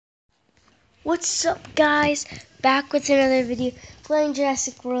What's up, guys? Back with another video, playing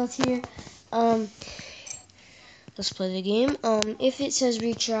Jurassic World here. Let's play the game. If it says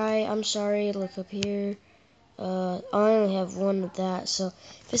retry, I'm sorry. Look up here. I only have one of that, so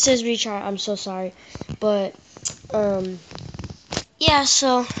if it says retry, I'm so sorry. But yeah.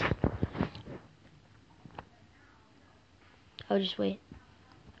 So I'll just wait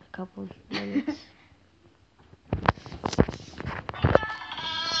a couple minutes.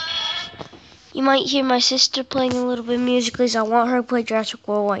 You might hear my sister playing a little bit of music because I want her to play Jurassic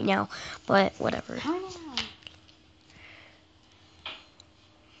World right now, but whatever. Come on.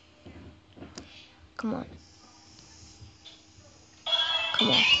 Come on. Come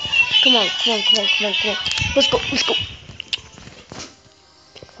on, come on, come on, come on, come on. Let's go, let's go.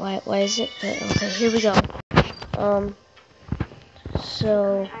 Why is it? Okay, here we go.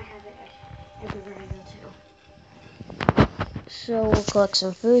 So we'll collect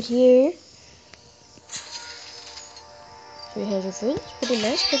some food here. 300 food, it's pretty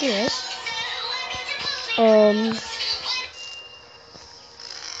nice, pretty nice. Come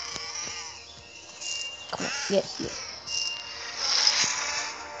on, yes.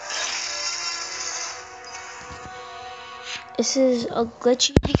 This is a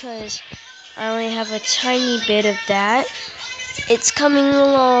glitchy because I only have a tiny bit of that. It's coming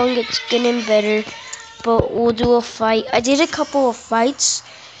along, it's getting better, but we'll do a fight. I did a couple of fights,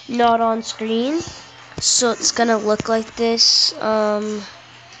 not on screen, so it's gonna look like this. We'll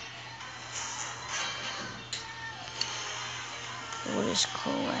just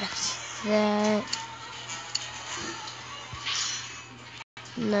collect that.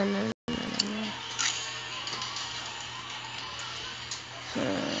 No.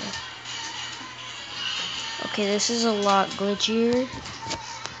 Okay, this is a lot glitchier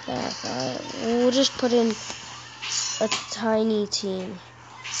than I thought. We'll just put in a tiny team.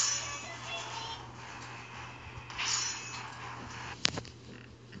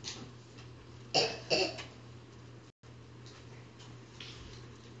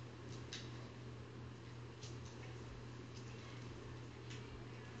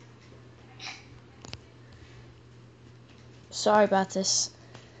 Sorry about this.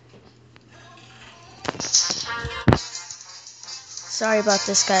 Sorry about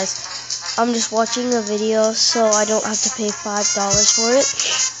this, guys. I'm just watching a video, so I don't have to pay $5 for it.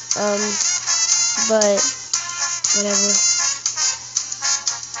 But whatever.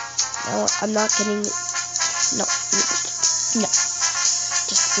 No, I'm not getting. No,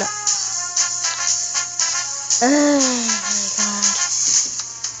 just no. Oh my god.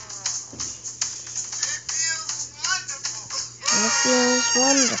 It feels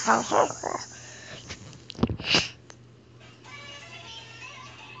wonderful.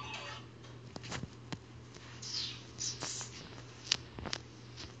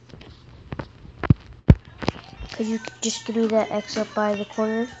 Could you just give me that X up by the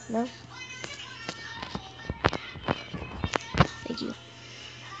corner? No? Thank you.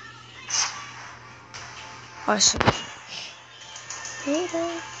 Awesome.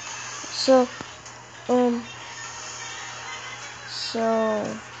 So,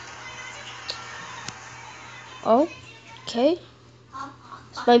 okay.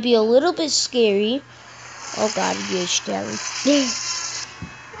 This might be a little bit scary. Oh god, it is scary.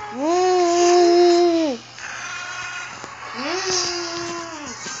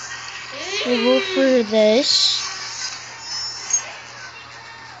 We'll go for this.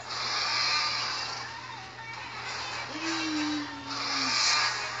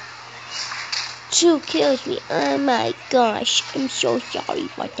 Two kills me. Oh my gosh. I'm so sorry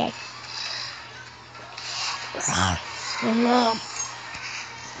about that.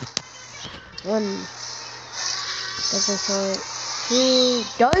 One doesn't kill it. Two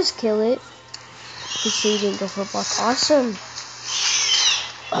does kill it. Good see you didn't go for a block. Awesome.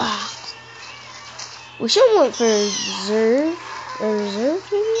 We should have went for reserve. Or reserve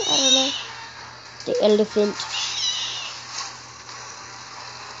maybe? I don't know. The elephant.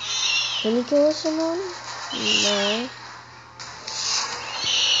 Can he kill us alone? No.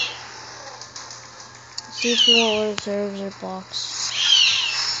 Let's see if we want reserves or blocks.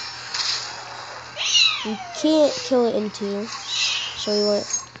 We can't kill it in two. So we want.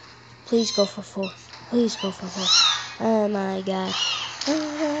 Please go for four. Please go for four. Oh my god.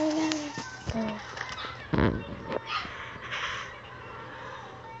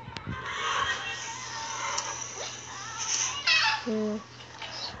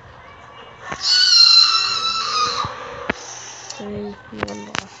 One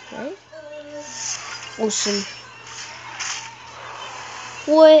lost, right? Awesome.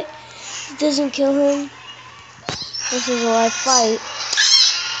 What? It doesn't kill him? This is a live fight.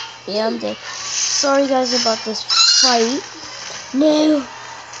 Yeah, I'm dead. Sorry guys about this fight. No!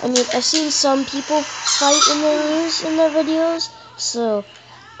 I mean, I've seen some people fight in their videos, so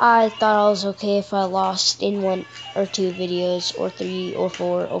I thought I was okay if I lost in 1 or 2 videos, or 3 or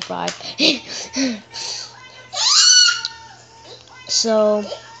 4 or 5. So,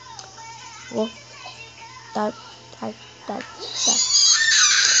 well, that,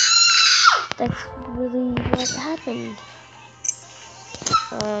 that's really what happened.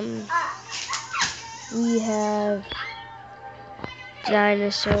 We have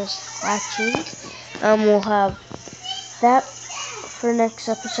dinosaurs hatching. We'll have that for next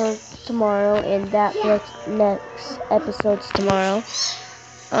episode tomorrow, and that for next episodes tomorrow.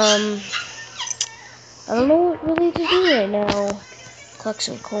 I don't know what really to do right now. Collect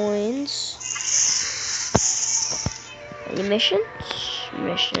some coins. Any missions?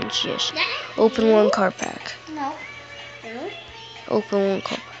 Missions, yes. Open 1 card pack. No. Open 1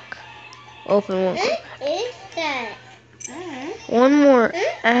 card pack. Open 1 card pack. Is that? 1 more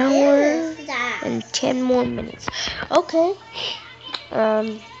hour and 10 more minutes. Okay.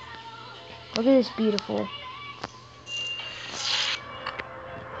 Look at this beautiful.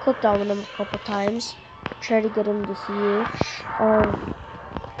 Clicked on him a couple times. Try to get him to see you.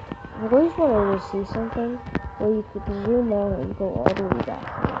 I've always wanted to see something where you could zoom out and go all the way back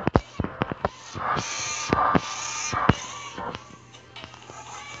here.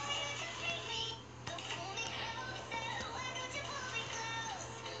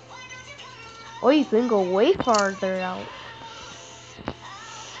 Or you can go way farther out.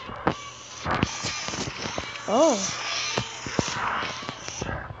 Oh.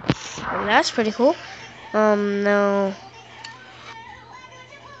 Well, that's pretty cool. No.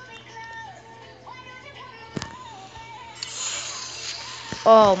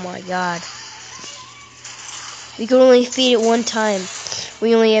 Oh my god. We can only feed it 1 time.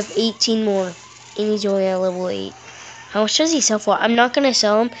 We only have 18 more. And he's only at level 8. How much does he sell for? I'm not gonna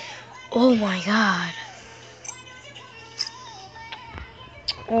sell him. Oh my god.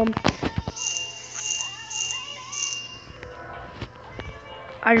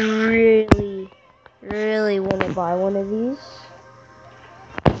 I really want to buy one of these.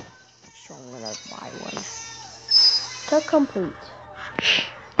 So I'm gonna buy one. To complete.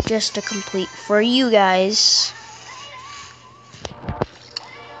 Just to complete for you guys.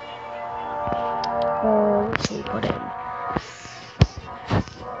 Let's see, put in.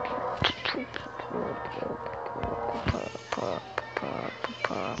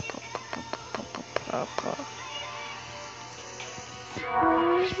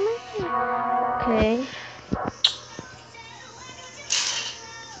 Okay.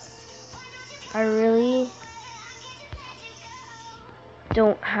 I really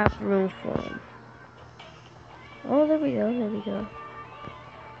don't have room for him. Oh, there we go, there we go.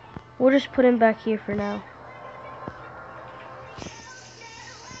 We'll just put him back here for now.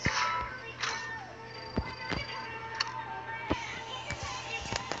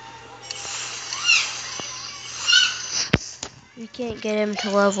 We can't get him to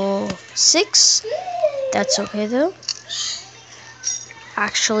level 6. That's okay though.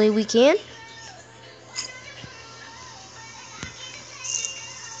 Actually, we can.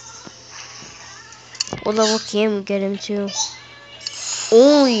 What level can we get him to?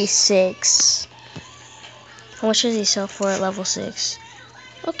 Only 6. How much does he sell for at level 6?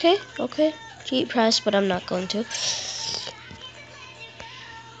 Okay, okay. Cheap price, but I'm not going to.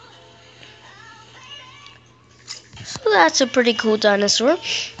 So that's a pretty cool dinosaur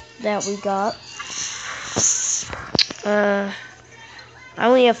that we got. I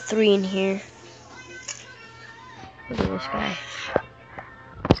only have 3 in here. Look at this guy.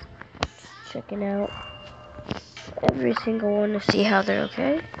 Checking out every single one to see how they're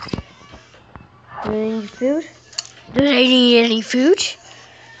okay. Do they need food? Do they need any food?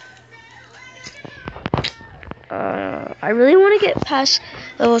 I really want to get past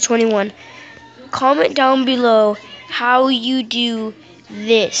level 21. Comment down below how you do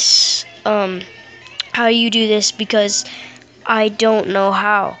this. How you do this, because I don't know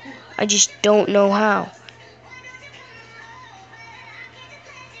how. I just don't know how.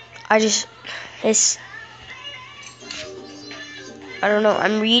 I don't know.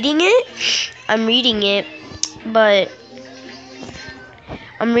 I'm reading it, but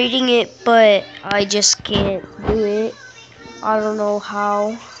I just can't do it. I don't know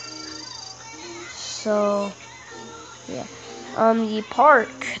how. So, yeah. The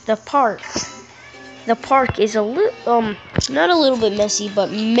park is a little, not a little bit messy,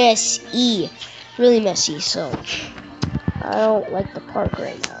 but messy. Really messy, so I don't like the park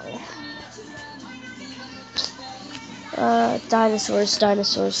right now. Dinosaurs,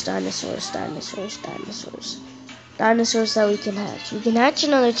 dinosaurs, dinosaurs, dinosaurs, dinosaurs. Dinosaurs that we can hatch. We can hatch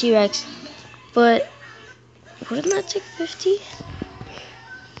another T-Rex, but wouldn't that take 50?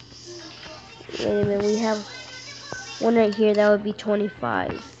 Wait a minute, we have one right here. That would be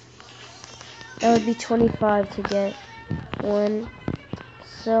 25. That would be 25 to get one.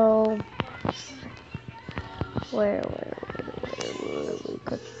 So, where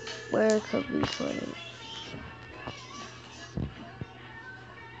could we put it?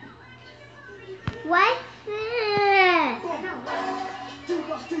 What's this? 2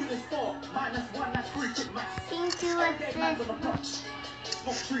 + 2 is 4. -1, that's 3. Chick max. Into what's this?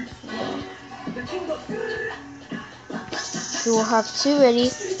 Smoke trees. The king goes. We will have 2 ready.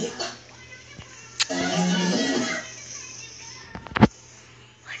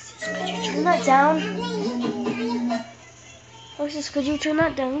 Could you turn that down? Alexis, could you turn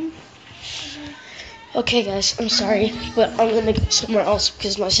that down? Okay guys, I'm sorry, but I'm gonna go somewhere else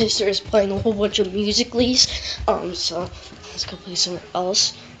because my sister is playing a whole bunch of Musical.lys. So let's go play somewhere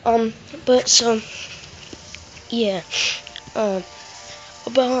else. Yeah.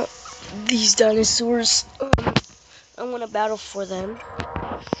 About these dinosaurs, I want to battle for them.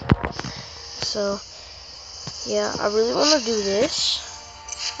 So yeah, I really want to do this.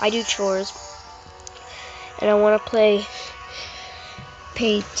 I do chores, and I want to pay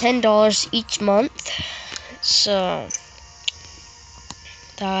 $10 each month. So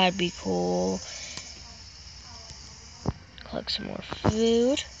that'd be cool. Collect some more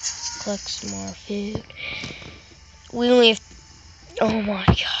food. We only have, oh my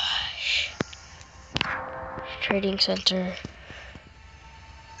gosh. Trading center.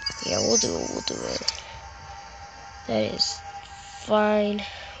 Yeah, we'll do it. That is fine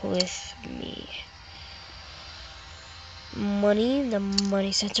with me. Money, the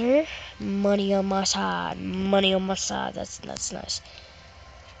money center. Money on my side. That's nice.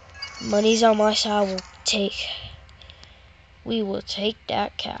 Money's on my side. We will take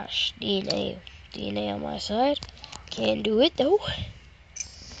that cash. DNA on my side. Can't do it though.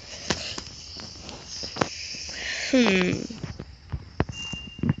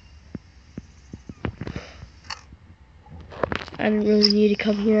 I didn't really need to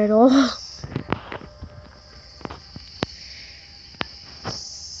come here at all.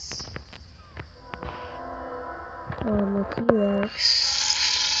 The T-Rex.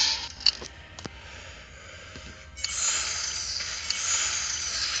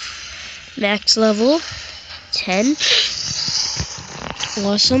 Max level 10.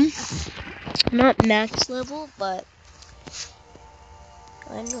 Awesome. Not max level, but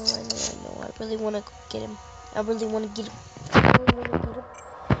I know. I really want to get him. But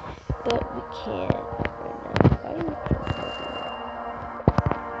we can't right now.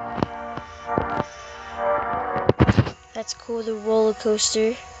 That's cool, the roller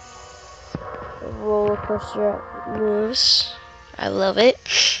coaster. The roller coaster moves. I love it.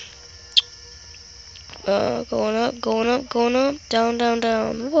 Going up,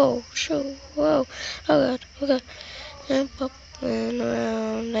 down. Whoa, shoot, whoa. Oh god. And up and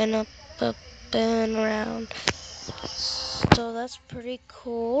around, and up and around. So that's pretty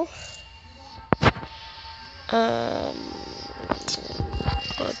cool.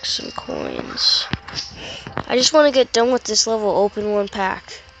 Bugs and coins. I just want to get done with this level, open one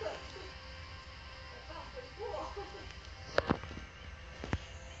pack.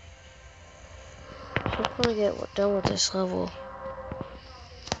 I just want to get done with this level.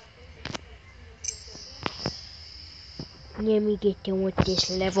 Let me get done with this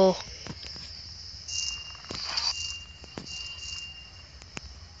level.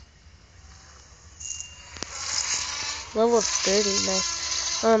 Level 30, nice.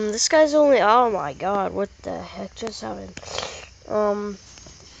 This guy's only, oh my god, what the heck just happened?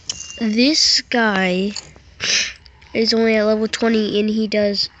 This guy is only at level 20 and he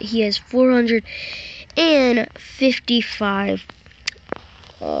has 455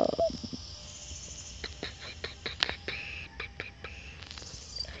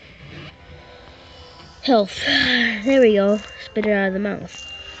 health. There we go. Spit it out of the mouth.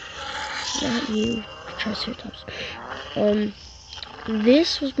 Not you, Triceratops.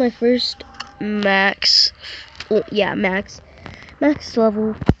 This was my first max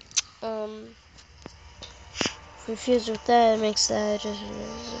level. Confused with that, makes that just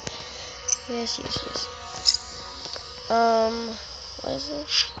yes. What is it?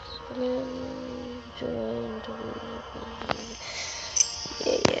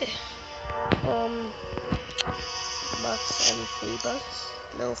 Yeah. Bucks and free bucks.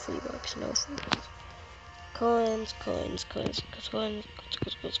 No free bucks. Coins.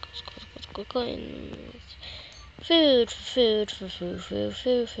 Food, food, food, food, food,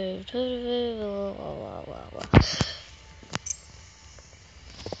 food, food, food,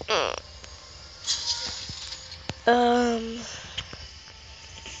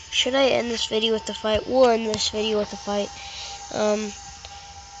 should I end this video with the fight? We'll end this video with a fight.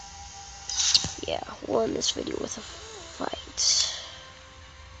 Yeah, we'll end this video with a fight.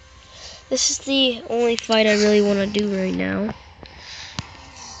 This is the only fight I really want to do right now.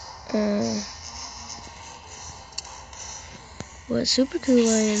 What, Super Kool-Aid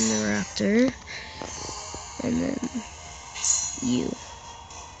and the Raptor, and then you.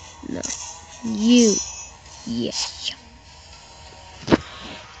 No, you. Yeah.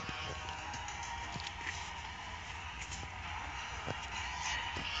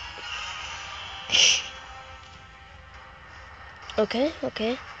 Okay.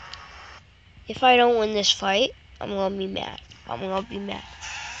 If I don't win this fight, I'm gonna be mad.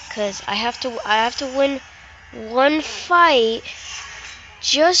 Cause I have to win one fight.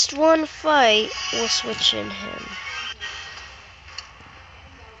 Just one fight will switch in him.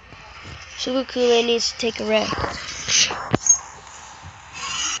 Super Kool-Aid needs to take a rest.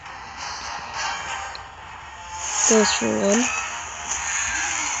 Goes for one.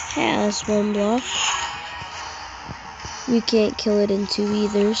 Has one block. We can't kill it in two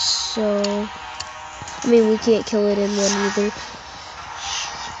either, so... we can't kill it in one either.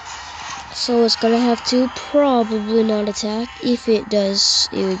 So it's gonna have to probably not attack. If it does,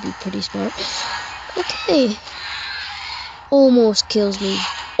 it would be pretty smart. Okay. Almost kills me.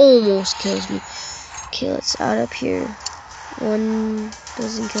 Okay, let's add up here. One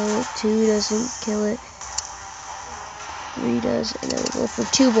doesn't kill it. Two doesn't kill it. Three does. And then we'll go for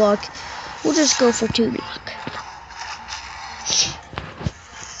 2 block. We'll just go for 2 block.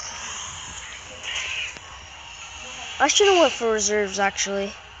 I should have went for reserves,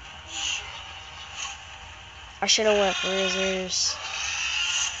 actually.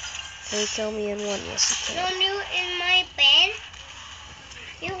 Can you kill me in one? Yes, you can. Don't you in my bed?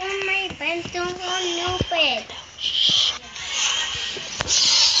 You want my bed? Don't want new bed.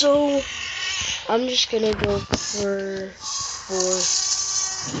 So, I'm just gonna go for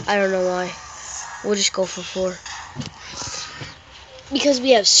 4. I don't know why. We'll just go for 4. Because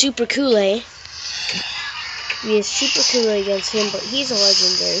we have Super Kool-Aid. We have Super Kool-Aid against him, but he's a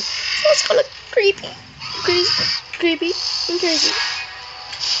legendary. So it's gonna creepy and crazy.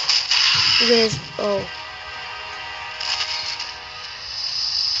 Because, oh.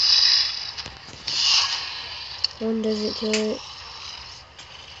 One doesn't kill it.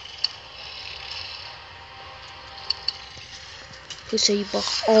 Who say you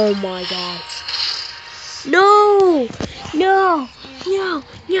buff? Oh my god. No!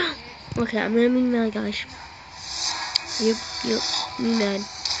 Okay, I'm gonna be mad, guys. Yep, be mad.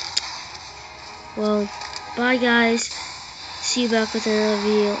 Well, bye guys. See you back with another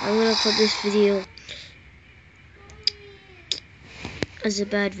video. I'm gonna put this video as a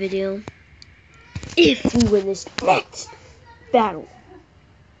bad video. If we win this next battle.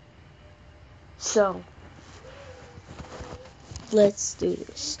 So, let's do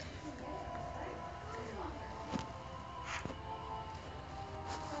this.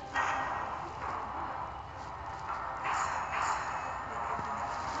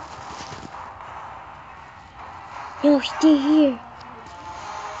 Yo, stay here.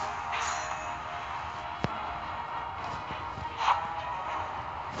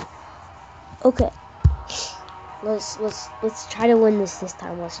 Okay. Let's try to win this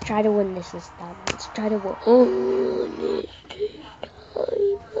time. Let's try to win. Oh,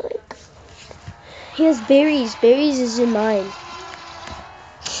 he has berries. Berries is in mine.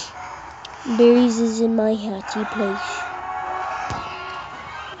 Berries is in my happy place.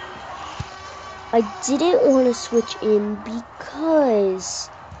 I didn't want to switch in because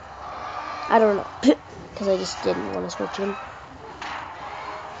I don't know. Because I just didn't want to switch in.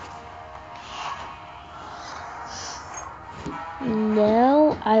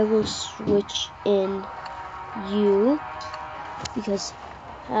 Now I will switch in you because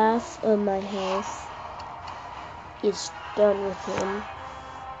half of my health is done with him.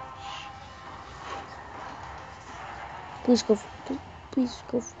 Please go for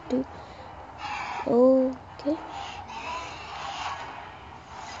 2. Okay.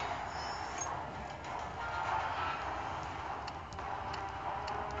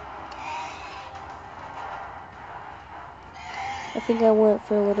 I think I went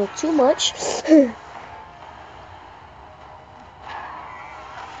for a little too much.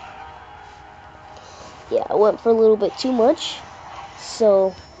 Yeah, I went for a little bit too much.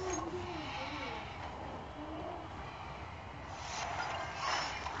 So,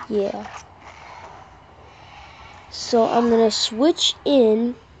 yeah. So I'm gonna switch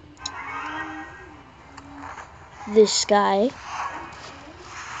in this guy,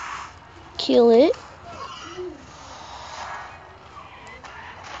 kill it,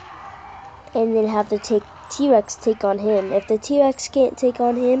 and then have the T-Rex take on him. If the T-Rex can't take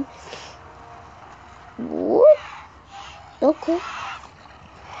on him, what? Okay.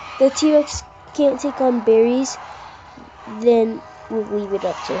 The T-Rex can't take on berries, then we'll leave it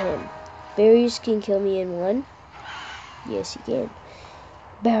up to him. Berries can kill me in one. Yes, he can.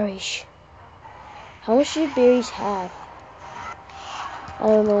 Berries. How much should berries have? I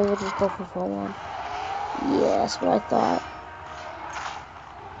don't know. We'll just go for full one. Yeah, that's what I thought.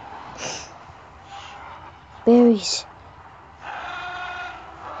 Berries.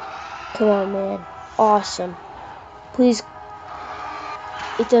 Come on, man. Awesome. Please.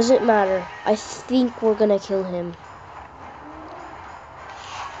 It doesn't matter. I think we're gonna kill him.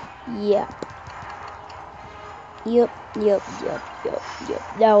 Yeah. Yep.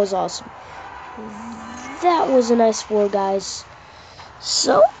 That was awesome. That was a nice war, guys.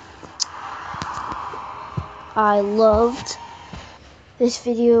 So, I loved this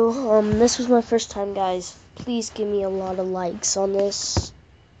video. This was my first time, guys. Please give me a lot of likes on this.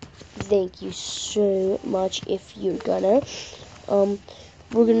 Thank you so much if you're gonna.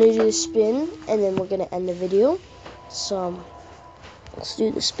 We're gonna do the spin, and then we're gonna end the video. So, let's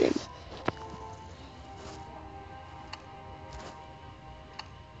do the spin.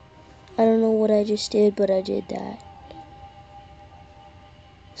 I don't know what I just did, but I did that.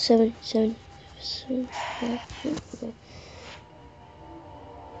 7. Okay.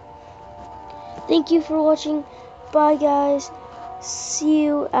 Thank you for watching. Bye, guys. See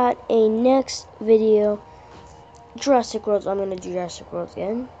you at a next video. Jurassic World. I'm gonna do Jurassic World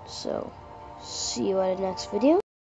again. So, see you at a next video.